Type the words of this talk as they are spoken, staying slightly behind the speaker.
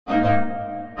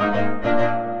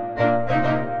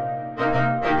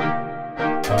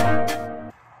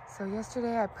So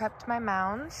yesterday I prepped my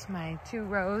mounds, my 2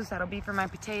 rows that'll be for my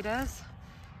potatoes.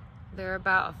 They're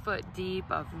about a foot deep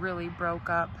of really broke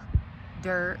up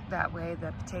dirt. That way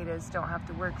the potatoes don't have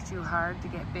to work too hard to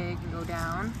get big and go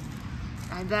down.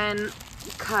 I then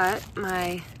cut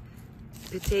my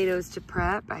potatoes to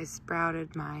prep. I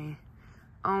sprouted my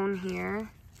own here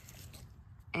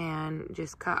and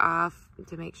just cut off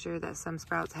to make sure that some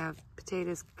sprouts have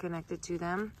potatoes connected to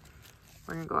them.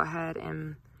 We're gonna go ahead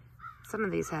and, some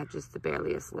of these had just the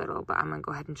bareliest little, but I'm gonna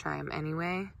go ahead and try them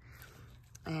anyway.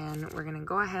 And we're gonna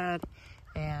go ahead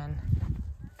and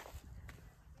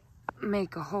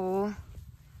make a hole.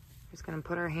 Just gonna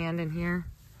put our hand in here.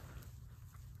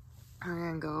 We're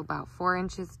gonna go about 4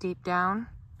 inches deep down.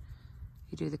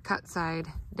 You do the cut side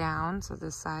down, so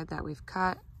this side that we've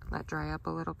cut, let dry up a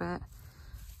little bit.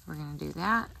 We're gonna do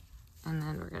that, and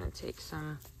then we're gonna take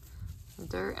some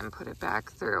dirt and put it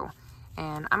back through.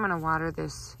 And I'm gonna water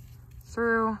this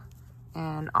through,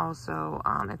 and also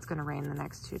it's gonna rain the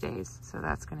next 2 days, so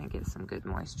that's gonna get some good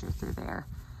moisture through there,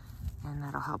 and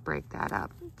that'll help break that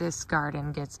up. This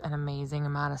garden gets an amazing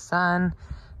amount of sun,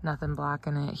 nothing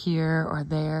blocking it here or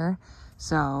there,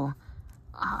 so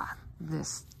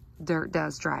this dirt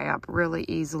does dry up really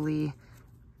easily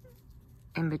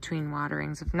in between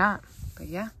waterings if not. But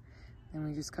yeah, then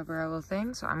we just cover our little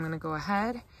thing. So I'm gonna go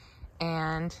ahead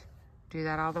and do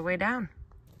that all the way down.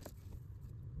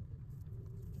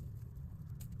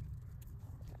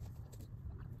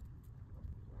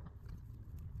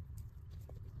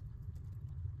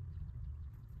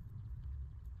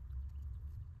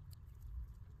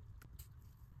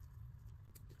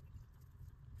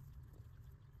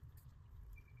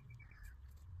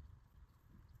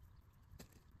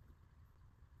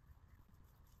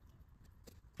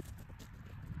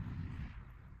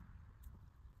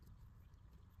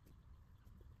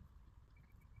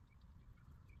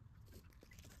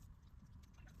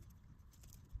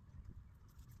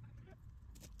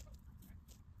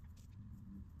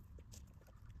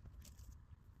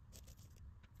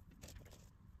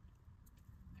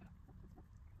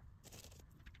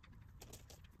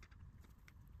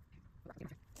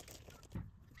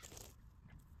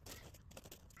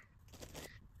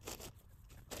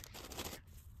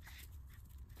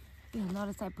 You'll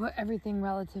notice I put everything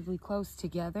relatively close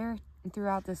together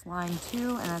throughout this line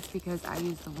too, and that's because I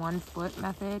use the 1 foot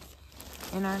method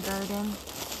in our garden,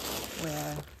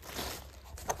 where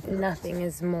nothing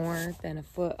is more than a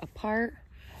foot apart.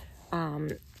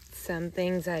 Some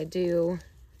things I do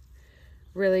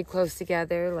really close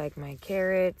together, like my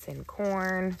carrots and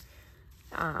corn,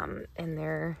 and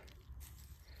they're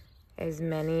as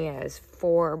many as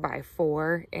 4 by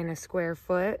 4 in a square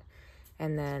foot.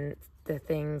 And then the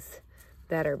things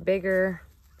that are bigger,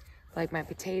 like my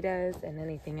potatoes and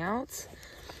anything else,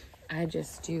 I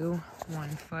just do 1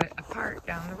 foot apart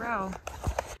down the row. And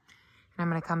I'm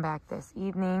gonna come back this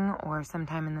evening or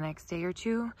sometime in the next day or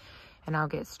 2, and I'll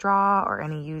get straw or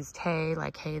any used hay,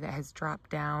 like hay that has dropped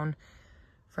down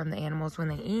from the animals when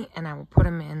they eat, and I will put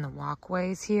them in the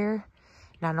walkways here.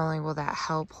 Not only will that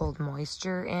help hold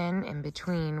moisture in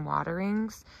between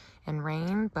waterings and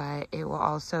rain, but it will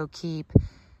also keep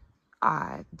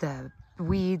the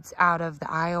weeds out of the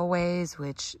aisleways,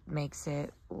 which makes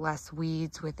it less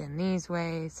weeds within these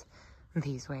ways.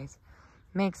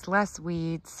 Makes less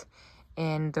weeds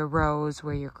in the rows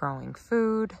where you're growing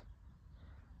food,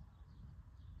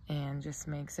 and just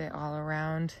makes it all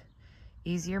around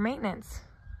easier maintenance.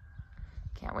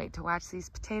 Can't wait to watch these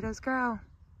potatoes grow.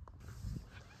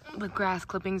 The grass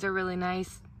clippings are really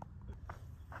nice.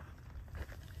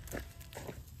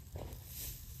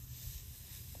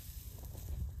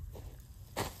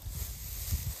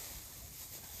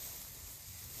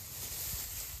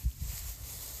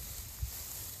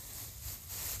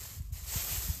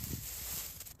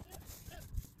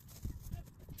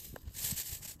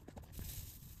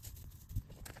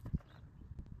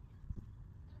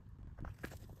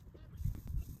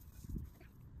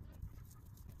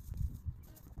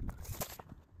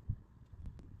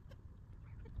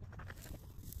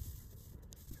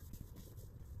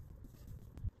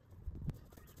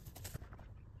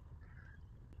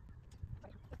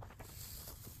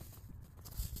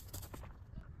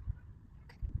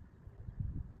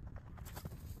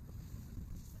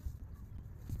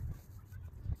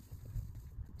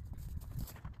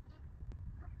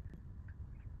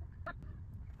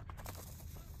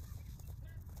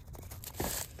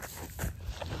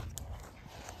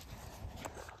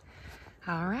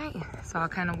 All right, so I'll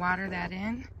kind of water that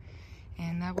in,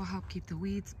 and that will help keep the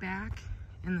weeds back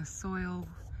and the soil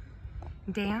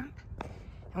damp,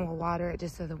 and we'll water it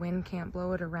just so the wind can't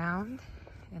blow it around.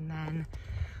 And then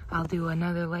I'll do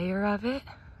another layer of it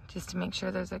just to make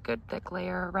sure there's a good thick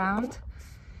layer around.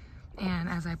 And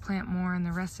as I plant more in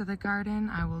the rest of the garden,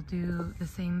 I will do the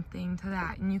same thing to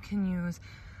that. And you can use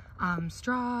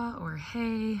straw or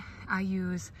hay. I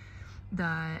use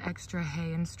the extra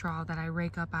hay and straw that I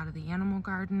rake up out of the animal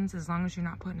gardens, as long as you're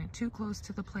not putting it too close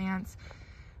to the plants,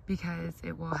 because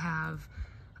it will have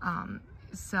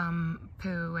some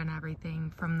poo and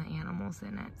everything from the animals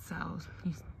in it. So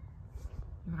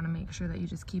you want to make sure that you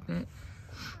just keep it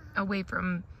away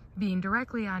from being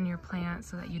directly on your plant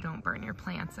so that you don't burn your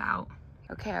plants out.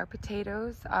 Okay, our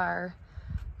potatoes are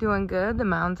doing good. The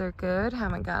mounds are good,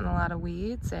 haven't gotten a lot of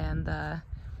weeds, and the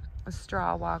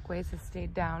straw walkways have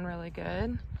stayed down really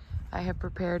good. I have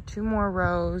prepared 2 more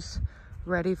rows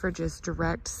ready for just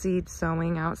direct seed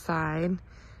sowing outside.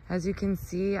 As you can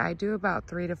see, I do about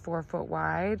 3 to 4 foot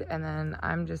wide, and then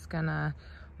I'm just gonna,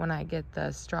 when I get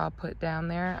the straw put down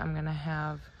there, I'm gonna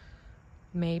have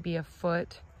maybe a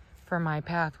foot for my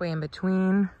pathway in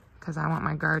between, because I want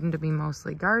my garden to be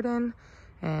mostly garden.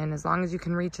 And as long as you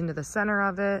can reach into the center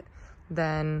of it,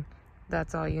 then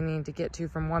that's all you need to get to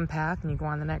from one path, and you go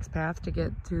on the next path to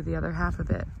get to the other half of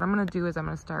it. What I'm gonna do is I'm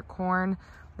gonna start corn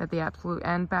at the absolute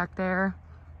end back there,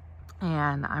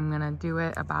 and I'm gonna do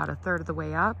it about 1/3 of the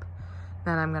way up.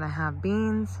 Then I'm gonna have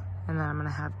beans, and then I'm gonna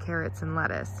have carrots and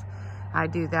lettuce. I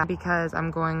do that because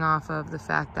I'm going off of the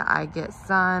fact that I get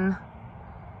sun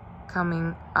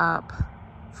coming up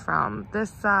from this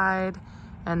side,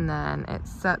 and then it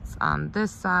sets on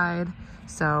this side.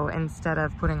 So instead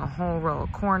of putting a whole row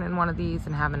of corn in one of these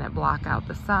and having it block out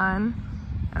the sun,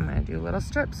 I'm gonna do little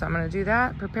strips. So I'm gonna do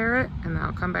that, prepare it, and then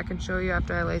I'll come back and show you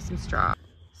after I lay some straw.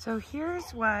 So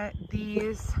here's what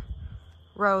these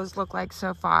rows look like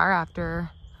so far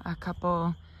after a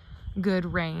couple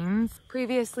good rains.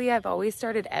 Previously, I've always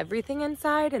started everything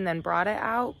inside and then brought it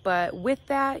out, but with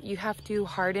that, you have to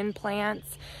harden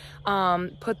plants,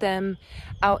 put them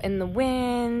out in the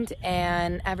wind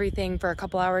and everything for a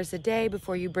couple hours a day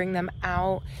before you bring them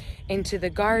out into the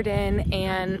garden.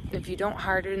 And if you don't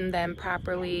harden them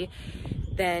properly,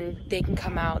 then they can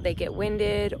come out, they get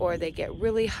winded, or they get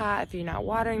really hot if you're not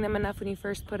watering them enough when you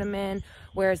first put them in.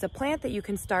 Whereas a plant that you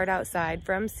can start outside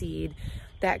from seed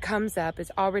that comes up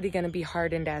is already going to be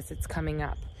hardened as it's coming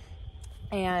up.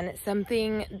 And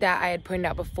something that I had pointed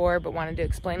out before but wanted to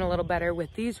explain a little better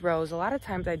with these rows, a lot of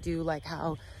times I do like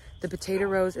how the potato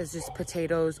rows is just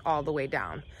potatoes all the way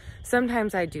down.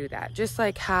 Sometimes I do that, just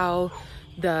like how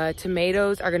the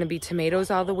tomatoes are going to be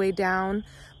tomatoes all the way down,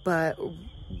 but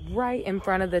right in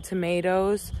front of the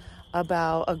tomatoes,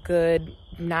 about a good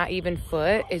not even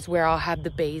foot, is where I'll have the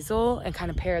basil and kind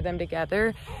of pair them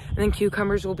together, and then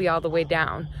cucumbers will be all the way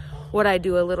down. What I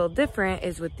do a little different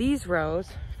is with these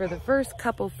rows, for the first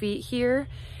couple feet here,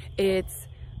 it's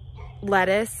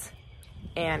lettuce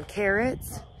and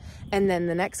carrots, and then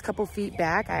the next couple feet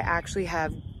back, I actually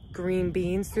have green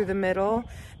beans through the middle,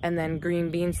 and then green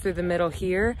beans through the middle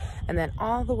here, and then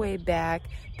all the way back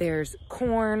there's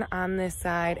corn on this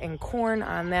side and corn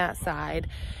on that side.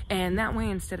 And that way,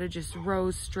 instead of just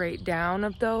rows straight down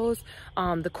of those,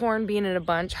 the corn being in a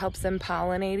bunch helps them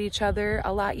pollinate each other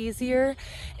a lot easier.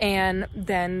 And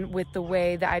then with the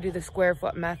way that I do the square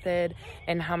foot method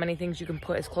and how many things you can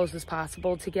put as close as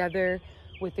possible together,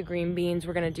 with the green beans,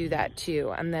 we're gonna do that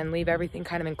too, and then leave everything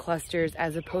kind of in clusters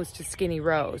as opposed to skinny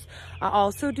rows. I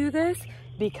also do this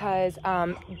because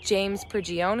James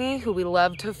Prigioni, who we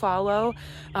love to follow,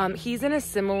 he's in a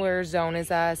similar zone as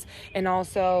us. And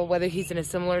also, whether he's in a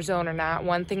similar zone or not,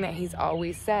 one thing that he's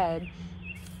always said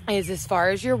is, as far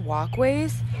as your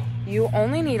walkways, you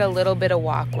only need a little bit of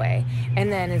walkway.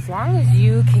 And then as long as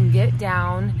you can get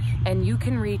down and you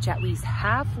can reach at least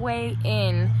halfway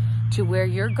in to where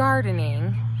you're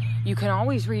gardening, you can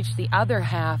always reach the other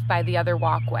half by the other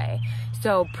walkway.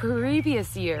 So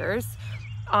previous years,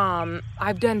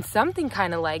 I've done something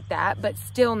kind of like that, but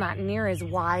still not near as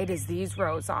wide as these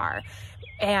rows are.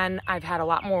 And I've had a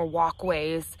lot more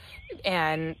walkways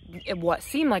and what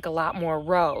seemed like a lot more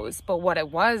rows. But what it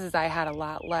was is I had a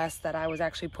lot less that I was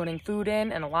actually putting food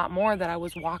in and a lot more that I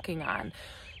was walking on.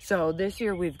 So this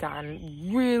year we've gotten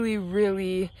really,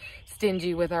 really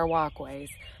stingy with our walkways.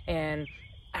 And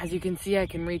as you can see, I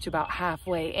can reach about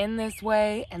halfway in this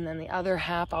way, and then the other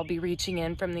half I'll be reaching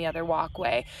in from the other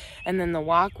walkway. And then the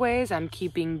walkways, I'm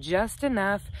keeping just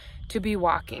enough to be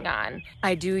walking on.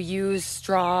 I do use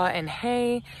straw and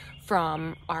hay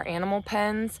from our animal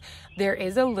pens. There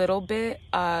is a little bit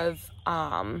of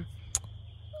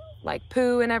like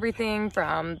poo and everything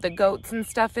from the goats and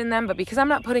stuff in them. But because I'm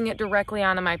not putting it directly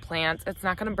onto my plants, it's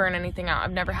not going to burn anything out.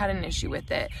 I've never had an issue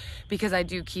with it because I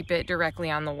do keep it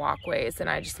directly on the walkways, and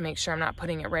I just make sure I'm not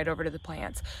putting it right over to the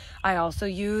plants. I also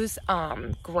use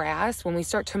grass. When we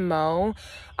start to mow,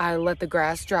 I let the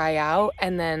grass dry out,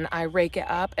 and then I rake it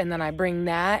up, and then I bring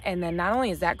that, and then not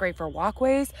only is that great for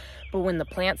walkways, but when the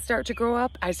plants start to grow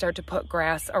up, I start to put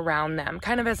grass around them,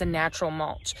 kind of as a natural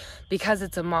mulch, because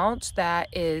it's a mulch that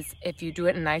is, if you do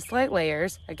it in nice light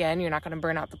layers, again, you're not going to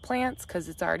burn out the plants because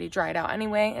it's already dried out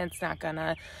anyway, and it's not going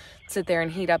to sit there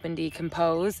and heat up and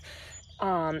decompose.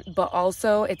 But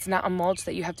also, it's not a mulch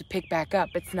that you have to pick back up.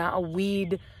 It's not a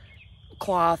weed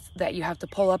cloth that you have to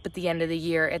pull up at the end of the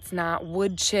year. It's not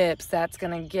wood chips that's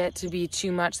gonna get to be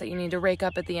too much that you need to rake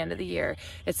up at the end of the year.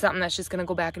 It's something that's just gonna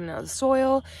go back into the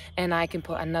soil, and I can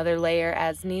put another layer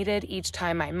as needed each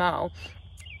time I mow.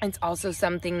 It's also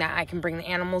something that I can bring the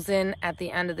animals in at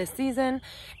the end of the season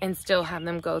and still have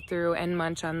them go through and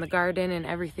munch on the garden and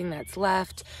everything that's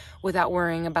left without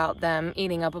worrying about them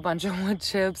eating up a bunch of wood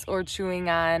chips or chewing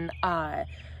on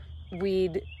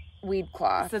weed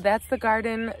cloth. So that's the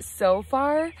garden so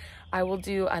far. I will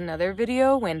do another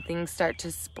video when things start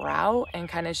to sprout and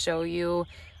kind of show you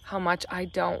how much I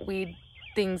don't weed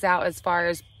things out as far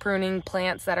as pruning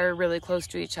plants that are really close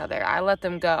to each other. I let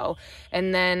them go,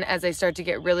 and then as they start to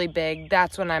get really big,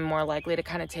 that's when I'm more likely to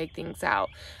kind of take things out.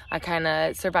 I kind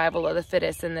of survival of the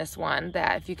fittest in this one,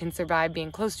 that if you can survive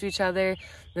being close to each other,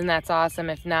 then that's awesome.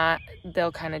 If not,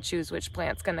 they'll kind of choose which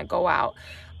plant's gonna go out.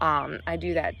 I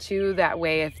do that too. That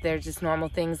way, if there's just normal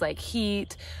things like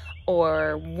heat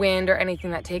or wind or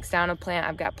anything that takes down a plant,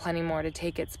 I've got plenty more to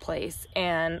take its place.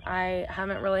 And I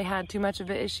haven't really had too much of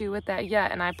an issue with that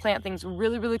yet. And I plant things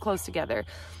really, really close together.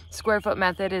 Square foot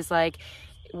method is like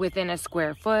within a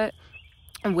square foot.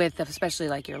 With especially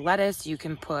like your lettuce, you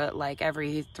can put like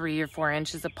every 3 or 4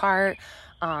 inches apart.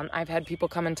 I've had people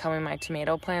come and tell me my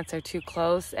tomato plants are too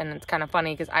close, and it's kind of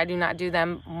funny because I do not do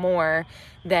them more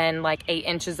than like 8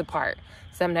 inches apart.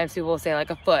 Sometimes people will say like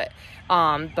a foot,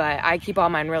 but I keep all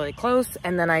mine really close,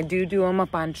 and then I do them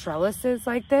up on trellises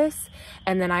like this,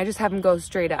 and then I just have them go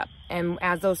straight up. And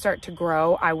as those start to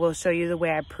grow, I will show you the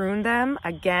way I prune them.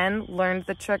 Again, learned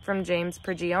the trick from James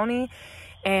Prigioni,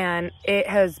 and it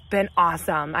has been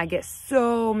awesome. I get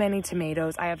so many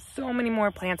tomatoes. I have so many more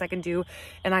plants I can do,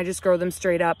 and I just grow them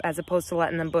straight up as opposed to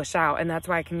letting them bush out. And that's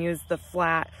why I can use the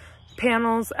flat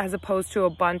panels as opposed to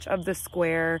a bunch of the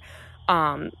square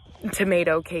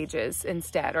tomato cages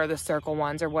instead, or the circle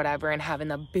ones or whatever, and having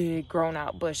the big grown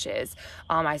out bushes.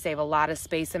 I save a lot of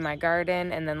space in my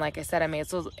garden, and then like I said, I'm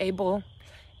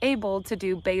able to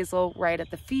do basil right at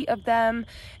the feet of them,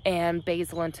 and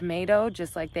basil and tomato,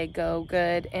 just like they go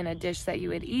good in a dish that you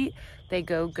would eat, they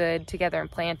go good together in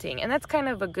planting. And that's kind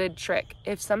of a good trick.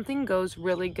 If something goes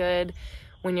really good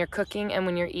when you're cooking and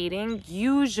when you're eating,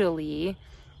 usually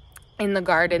in the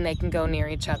garden they can go near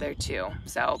each other too.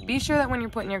 So be sure that when you're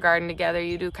putting your garden together,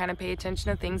 you do kind of pay attention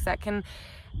to things that can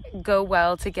go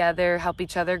well together, help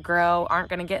each other grow, aren't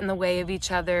going to get in the way of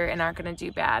each other, and aren't going to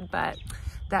do bad. But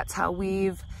that's how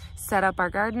we've set up our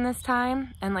garden this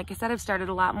time. And like I said, I've started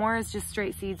a lot more as just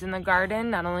straight seeds in the garden,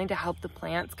 not only to help the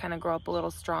plants kind of grow up a little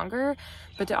stronger,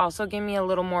 but to also give me a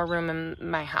little more room in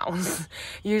my house.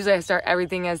 Usually I start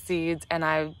everything as seeds, and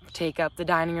I take up the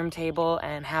dining room table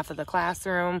and half of the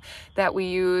classroom that we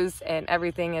use, and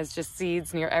everything is just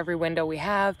seeds near every window we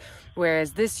have.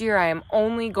 Whereas this year I am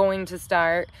only going to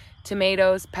start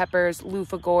tomatoes, peppers,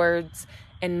 loofah gourds,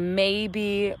 and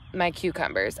maybe my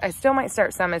cucumbers. I still might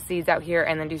start some as seeds out here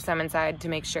and then do some inside to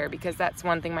make sure, because that's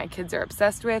one thing my kids are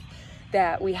obsessed with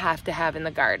that we have to have in the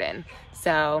garden.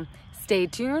 So stay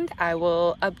tuned. I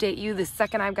will update you the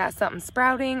second I've got something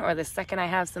sprouting, or the second I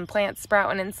have some plants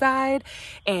sprouting inside,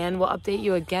 and we'll update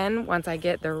you again once I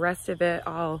get the rest of it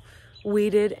all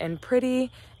weeded and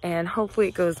pretty, and hopefully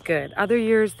it goes good. Other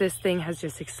years this thing has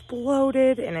just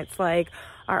exploded, and it's like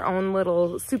our own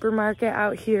little supermarket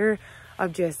out here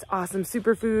of just awesome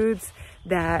superfoods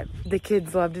that the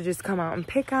kids love to just come out and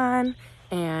pick on.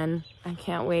 And I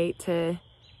can't wait to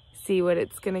see what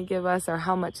it's gonna give us, or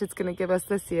how much it's gonna give us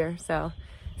this year. So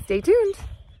stay tuned.